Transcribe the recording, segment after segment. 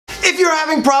you're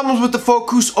having problems with the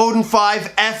Fokoos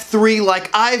Odin5 F3 like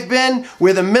I've been,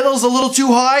 where the middle's a little too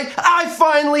high, I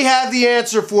finally have the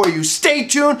answer for you. Stay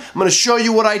tuned, I'm going to show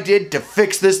you what I did to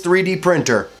fix this 3D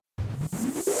printer.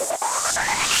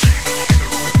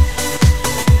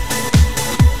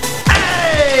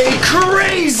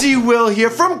 Crazy Will here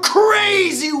from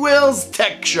Crazy Will's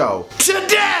Tech Show.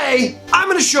 Today, I'm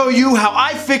going to show you how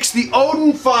I fixed the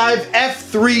Odin5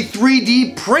 F3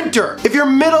 3D printer. If your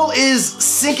middle is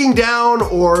sinking down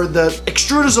or the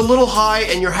extruder's a little high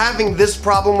and you're having this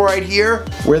problem right here,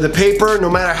 where the paper, no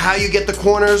matter how you get the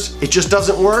corners, it just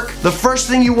doesn't work, the first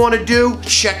thing you want to do,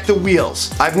 check the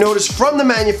wheels. I've noticed from the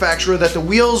manufacturer that the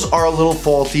wheels are a little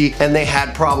faulty and they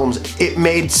had problems. It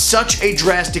made such a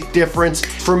drastic difference.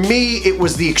 For me, it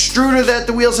was the extruder that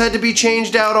the wheels had to be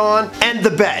changed out on, and the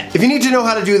bed. If you need to know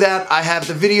how to do that, I have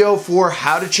the video for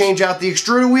how to change out the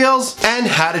extruder wheels and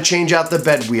how to change out the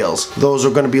bed wheels. Those are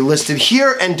going to be listed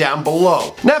here and down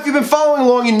below. Now, if you've been following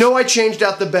along, you know I changed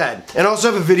out the bed, and I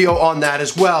also have a video on that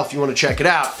as well if you want to check it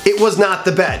out. It was not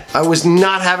the bed. I was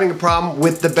not having a problem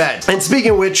with the bed. And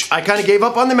speaking of which, I kind of gave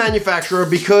up on the manufacturer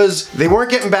because they weren't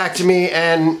getting back to me,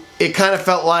 and it kind of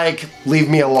felt like, leave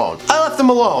me alone. I left them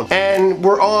alone, and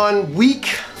we're on week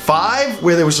 5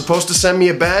 where they were supposed to send me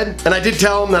a bed, and I did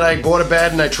tell them that I bought a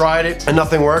bed and I tried it and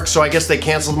nothing worked, so I guess they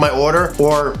canceled my order,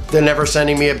 or they're never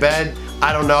sending me a bed.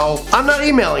 I don't know. I'm not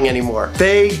emailing anymore.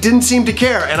 They didn't seem to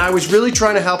care, and I was really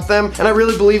trying to help them, and I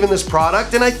really believe in this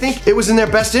product, and I think it was in their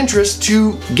best interest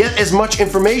to get as much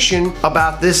information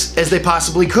about this as they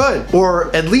possibly could,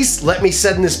 or at least let me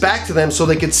send this back to them so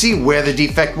they could see where the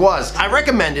defect was. I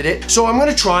recommended it, so I'm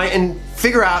gonna try and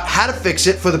figure out how to fix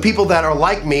it for the people that are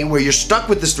like me, where you're stuck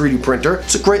with this 3D printer.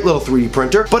 It's a great little 3D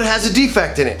printer, but it has a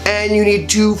defect in it, and you need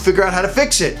to figure out how to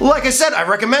fix it. Like I said, I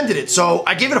recommended it, so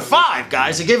I gave it a 5,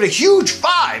 guys. I gave it a huge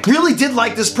 5. Really did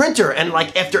like this printer, and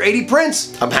like after 80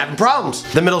 prints, I'm having problems.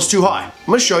 The middle's too high. I'm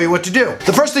gonna show you what to do.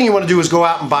 The first thing you wanna do is go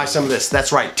out and buy some of this.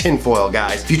 That's right, tin foil,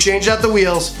 guys. If you change out the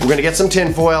wheels, we're gonna get some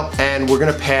tin foil, and we're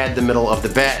gonna pad the middle of the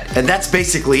bed. And that's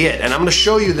basically it. And I'm gonna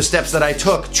show you the steps that I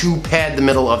took to pad the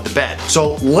middle of the bed.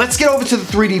 So let's get over to the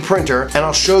 3D printer, and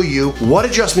I'll show you what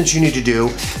adjustments you need to do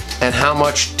and how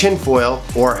much tin foil,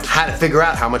 or how to figure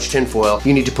out how much tin foil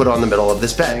you need to put on the middle of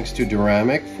this bed. Thanks to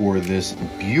Duramic for this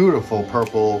beautiful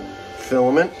purple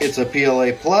filament. It's a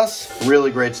PLA plus,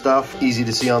 really great stuff, easy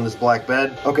to see on this black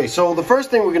bed. Okay, so the first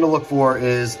thing we're gonna look for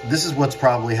is, this is what's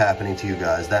probably happening to you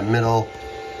guys. That middle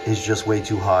is just way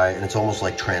too high, and it's almost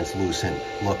like translucent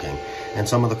looking. And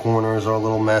some of the corners are a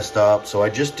little messed up, so I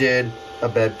just did a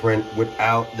bed print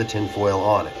without the tin foil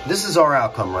on it. This is our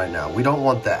outcome right now. We don't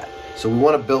want that. So we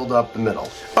want to build up the middle.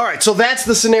 All right, so that's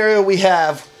the scenario we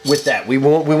have with that. We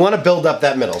want to build up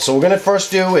that middle. So what we're going to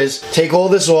first do is take all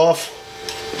this off,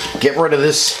 get rid of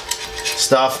this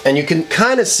stuff, and you can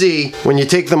kind of see when you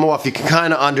take them off, you can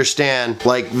kind of understand,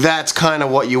 like, that's kind of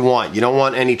what you want. You don't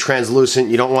want any translucent,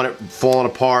 you don't want it falling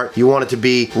apart. You want it to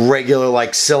be regular,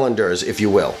 like cylinders, if you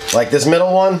will. Like this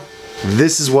middle one,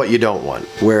 this is what you don't want,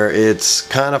 where it's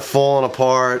kind of falling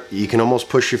apart. You can almost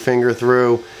push your finger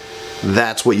through.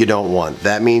 That's what you don't want.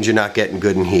 That means you're not getting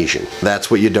good adhesion. That's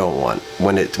what you don't want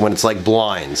when it's like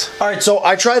blinds. All right, so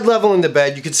I tried leveling the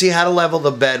bed. You can see how to level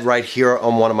the bed right here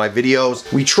on one of my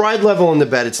videos. We tried leveling the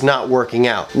bed. It's not working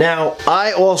out. Now,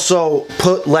 I also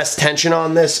put less tension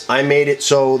on this. I made it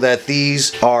so that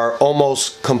these are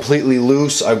almost completely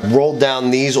loose. I rolled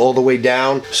down these all the way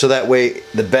down, so that way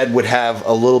the bed would have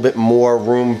a little bit more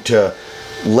room to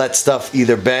let stuff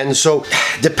either bend. So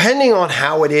depending on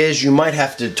how it is, you might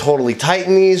have to totally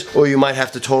tighten these, or you might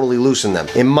have to totally loosen them.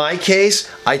 In my case,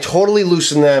 I totally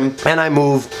loosen them, and I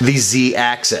move the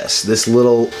Z-axis, this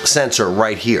little sensor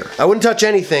right here. I wouldn't touch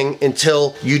anything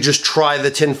until you just try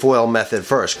the tinfoil method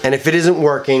first. And if it isn't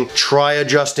working, try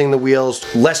adjusting the wheels.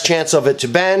 Less chance of it to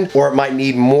bend, or it might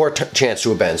need more chance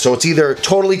to bend. So it's either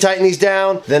totally tighten these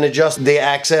down, then adjust the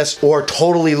axis, or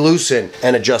totally loosen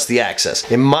and adjust the axis.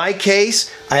 In my case,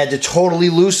 I had to totally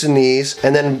loosen these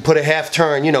and then put a half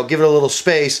turn, you know, give it a little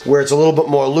space where it's a little bit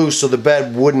more loose so the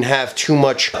bed wouldn't have too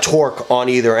much torque on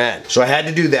either end. So I had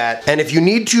to do that. And if you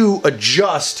need to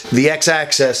adjust the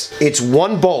X-axis, it's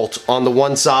one bolt on the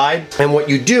one side. And what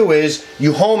you do is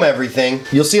you home everything.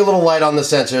 You'll see a little light on the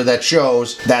sensor that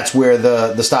shows that's where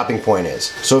the stopping point is.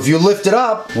 So if you lift it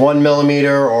up 1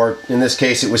 millimeter, or in this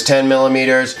case it was 10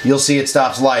 millimeters, you'll see it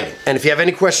stops lighting. And if you have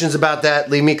any questions about that,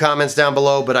 leave me comments down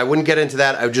below, but I wouldn't get into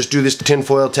that. I would just do this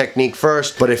tinfoil technique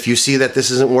first, but if you see that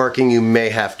this isn't working, you may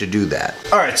have to do that.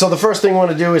 All right, so the first thing I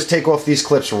want to do is take off these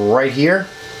clips right here.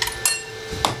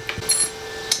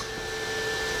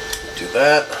 Do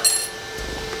that.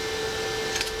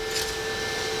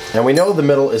 And we know the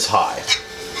middle is high.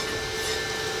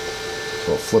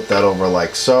 So we'll flip that over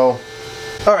like so.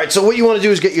 All right, so what you want to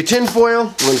do is get your tin foil.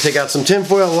 I'm going to take out some tin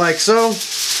foil like so.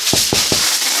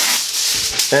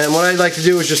 And what I'd like to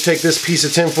do is just take this piece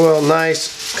of tin foil,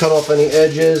 nice, cut off any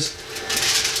edges.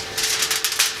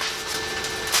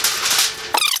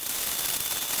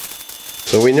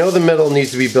 So we know the middle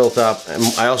needs to be built up, and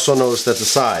I also noticed that the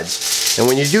sides. And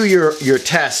when you do your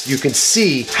test, you can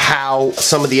see how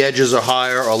some of the edges are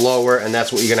higher or lower, and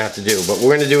that's what you're gonna have to do. But what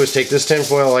we're gonna do is take this tin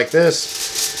foil like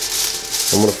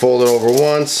this. I'm gonna fold it over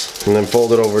once, and then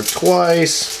fold it over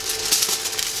twice.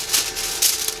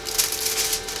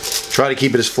 Try to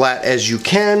keep it as flat as you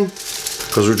can,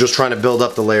 because we're just trying to build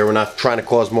up the layer. We're not trying to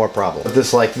cause more problems. Put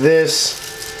this like this.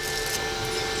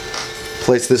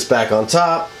 Place this back on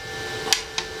top.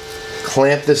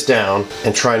 Clamp this down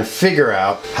and try and figure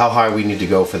out how high we need to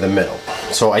go for the middle.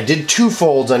 So I did 2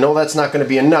 folds. I know that's not going to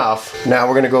be enough. Now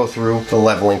we're going to go through the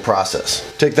leveling process.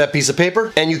 Take that piece of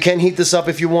paper, and you can heat this up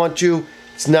if you want to.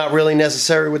 It's not really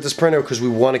necessary with this printer because we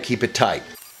want to keep it tight.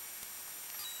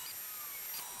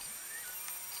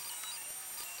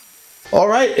 All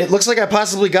right, it looks like I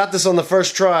possibly got this on the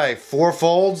first try. 4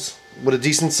 folds with a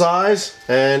decent size,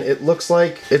 and it looks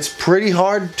like it's pretty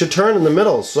hard to turn in the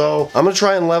middle. So I'm gonna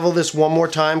try and level this one more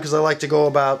time because I like to go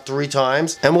about 3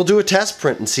 times, and we'll do a test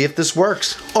print and see if this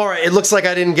works. All right, it looks like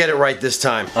I didn't get it right this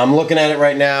time. I'm looking at it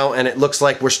right now, and it looks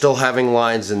like we're still having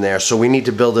lines in there, so we need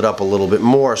to build it up a little bit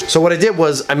more. So what I did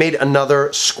was I made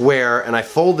another square, and I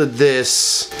folded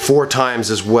this 4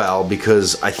 times as well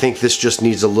because I think this just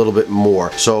needs a little bit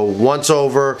more. So once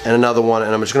over and another one,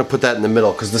 and I'm just gonna put that in the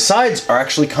middle because the sides are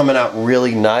actually coming out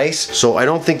really nice, so I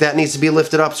don't think that needs to be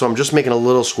lifted up, so I'm just making a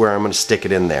little square. I'm gonna stick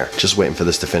it in there, just waiting for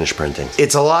this to finish printing.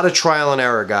 It's a lot of trial and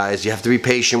error, guys. You have to be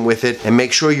patient with it and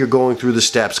make sure you're going through the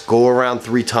steps. Go around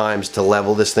 3 times to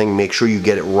level this thing. Make sure you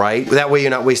get it right. That way you're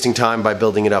not wasting time by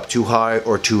building it up too high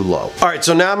or too low. All right,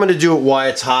 so now I'm gonna do it while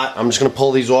it's hot. I'm just gonna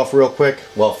pull these off real quick.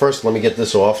 Well, first let me get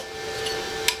this off.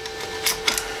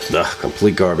 Ugh,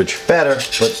 complete garbage. Better,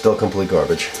 but still complete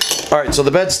garbage. Alright, so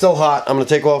the bed's still hot. I'm gonna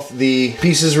take off the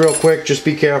pieces real quick. Just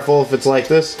be careful if it's like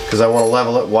this, because I want to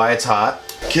level it while it's hot.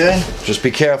 Okay? Just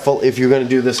be careful if you're gonna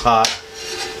do this hot.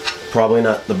 Probably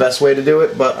not the best way to do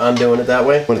it, but I'm doing it that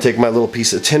way. I'm gonna take my little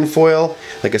piece of tin foil.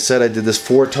 Like I said, I did this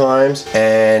 4 times,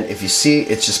 and if you see,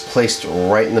 it's just placed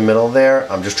right in the middle there.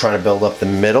 I'm just trying to build up the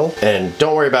middle, and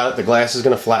don't worry about it, the glass is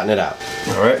gonna flatten it out.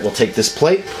 Alright, we'll take this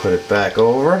plate, put it back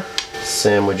over.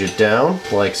 Sandwich it down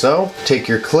like so. Take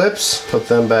your clips, put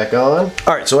them back on.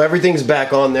 Alright, so everything's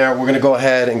back on there. We're gonna go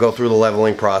ahead and go through the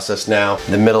leveling process now.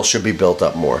 The middle should be built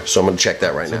up more, so I'm gonna check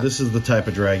that right now. So this is the type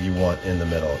of drag you want in the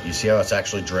middle. You see how it's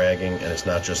actually dragging and it's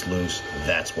not just loose?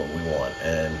 That's what we want.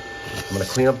 And I'm gonna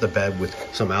clean up the bed with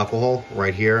some alcohol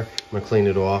right here. I'm gonna clean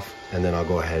it off, and then I'll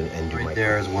go ahead and do my... Right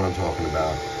there is what I'm talking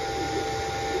about.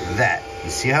 That. You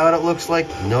see how it looks like?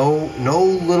 No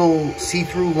little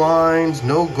see-through lines,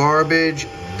 no garbage.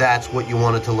 That's what you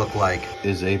want it to look like.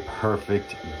 Is a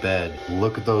perfect bed.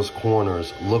 Look at those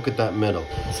corners. Look at that middle.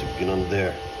 Let's see if we get under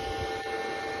there.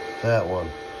 That one.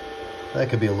 That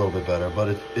could be a little bit better,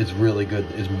 but it's really good.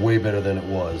 It's way better than it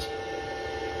was.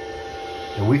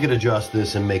 And we could adjust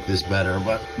this and make this better,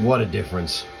 but what a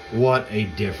difference. What a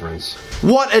difference.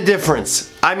 What a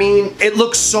difference. I mean, it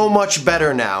looks so much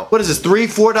better now. What is this, $3,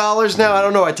 $4 now? I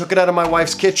don't know, I took it out of my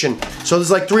wife's kitchen. So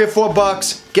there's like $3 or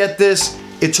 $4. Get this,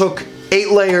 it took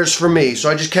 8 layers for me. So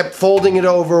I just kept folding it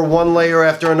over, 1 layer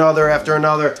after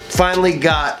another. Finally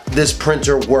got this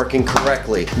printer working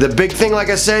correctly. The big thing, like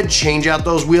I said, change out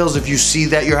those wheels if you see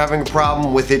that you're having a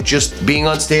problem with it just being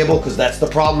unstable, because that's the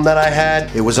problem that I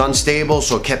had. It was unstable,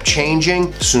 so it kept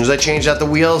changing. As soon as I changed out the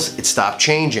wheels, it stopped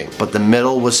changing. But the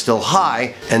middle was still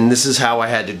high, and this is how I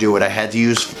had to do it. I had to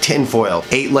use tin foil,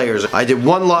 8 layers. I did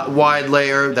 1 wide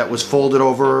layer that was folded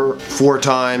over 4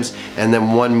 times, and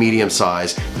then 1 medium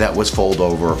size that was fold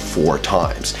over 4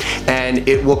 times. And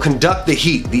it will conduct the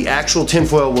heat. The actual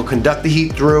tinfoil will conduct the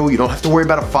heat through. You don't have to worry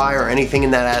about a fire or anything in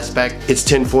that aspect. It's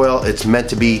tinfoil. It's meant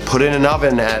to be put in an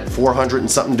oven at 400 and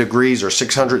something degrees or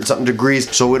 600 and something degrees,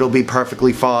 so it'll be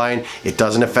perfectly fine. It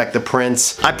doesn't affect the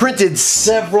prints. I printed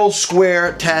several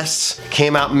square tests,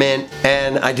 came out mint,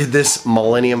 and I did this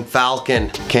Millennium Falcon,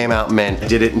 came out mint. I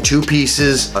did it in 2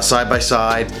 pieces, side by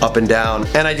side, up and down,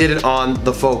 and I did it on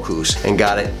the Fokoos and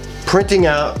got it printing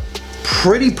out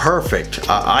pretty perfect,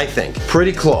 I think.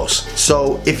 Pretty close.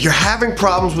 So if you're having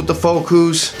problems with the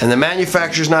Fokoos and the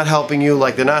manufacturer's not helping you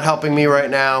like they're not helping me right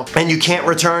now, and you can't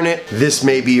return it, this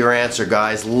may be your answer,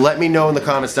 guys. Let me know in the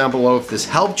comments down below if this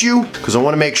helped you, because I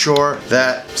want to make sure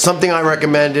that something I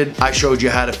recommended, I showed you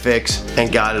how to fix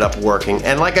and got it up working.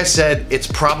 And like I said, it's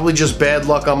probably just bad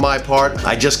luck on my part.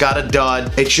 I just got a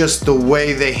dud. It's just the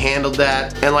way they handled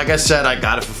that. And like I said, I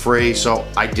got it for free, so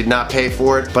I did not pay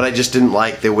for it, but I just didn't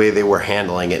like the way they were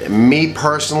handling it. Me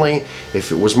personally,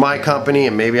 if it was my company,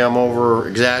 and maybe I'm over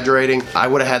exaggerating, I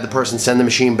would have had the person send the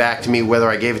machine back to me whether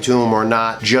I gave it to them or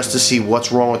not, just to see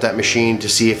what's wrong with that machine, to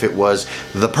see if it was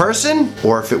the person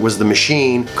or if it was the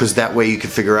machine, because that way you can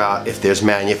figure out if there's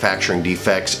manufacturing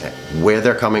defects, where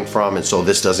they're coming from, and so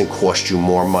this doesn't cost you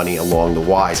more money along the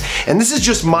wise. And this is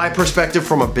just my perspective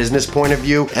from a business point of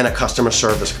view and a customer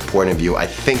service point of view. I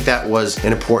think that was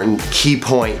an important key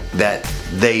point that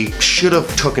they should have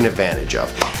taken advantage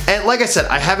of. And like I said,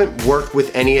 I haven't worked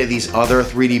with any of these other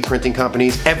 3D printing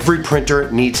companies. Every printer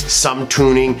needs some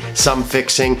tuning, some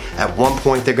fixing. At one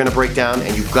point they're gonna break down,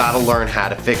 and you've gotta learn how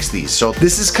to fix these. So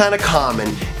this is kind of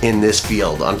common in this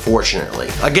field, unfortunately.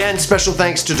 Again, special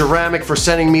thanks to Duramic for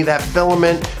sending me that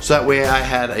filament, so that way I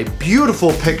had a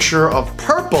beautiful picture of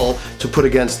purple to put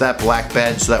against that black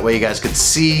bed, so that way you guys could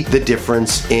see the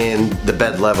difference in the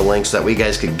bed leveling, so that way you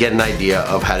guys could get an idea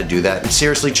of how to do that. And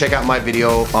seriously, check out my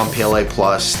video on PLA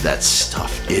Plus. That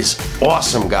stuff is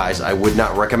awesome, guys. I would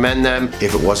not recommend them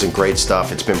if it wasn't great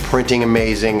stuff. It's been printing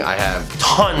amazing. I have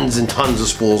tons and tons of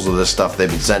spools of this stuff they've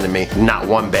been sending me. Not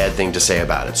one bad thing to say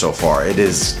about it so far. It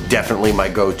is definitely my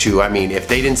go-to. I mean, if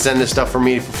they didn't send this stuff for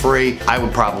me for free, I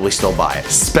would probably still buy it,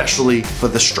 especially for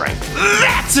the strength.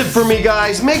 That's it for me,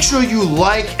 guys. Make sure you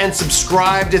like and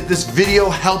subscribe if this video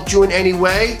helped you in any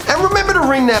way. And remember to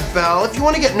ring that bell if you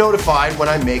want to get notified when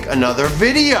I make another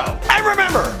video. And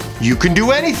remember, you can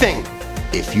do anything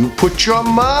if you put your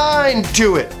mind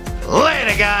to it.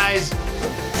 Later, guys.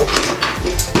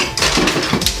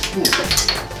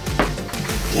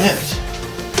 Damn it.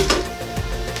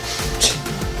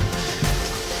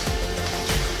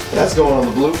 That's going on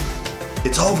the blue.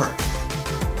 It's over.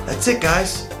 That's it,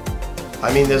 guys.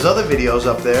 I mean, there's other videos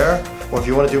up there. Or if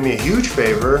you want to do me a huge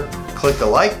favor, click the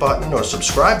like button, or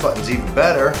subscribe button's even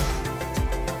better.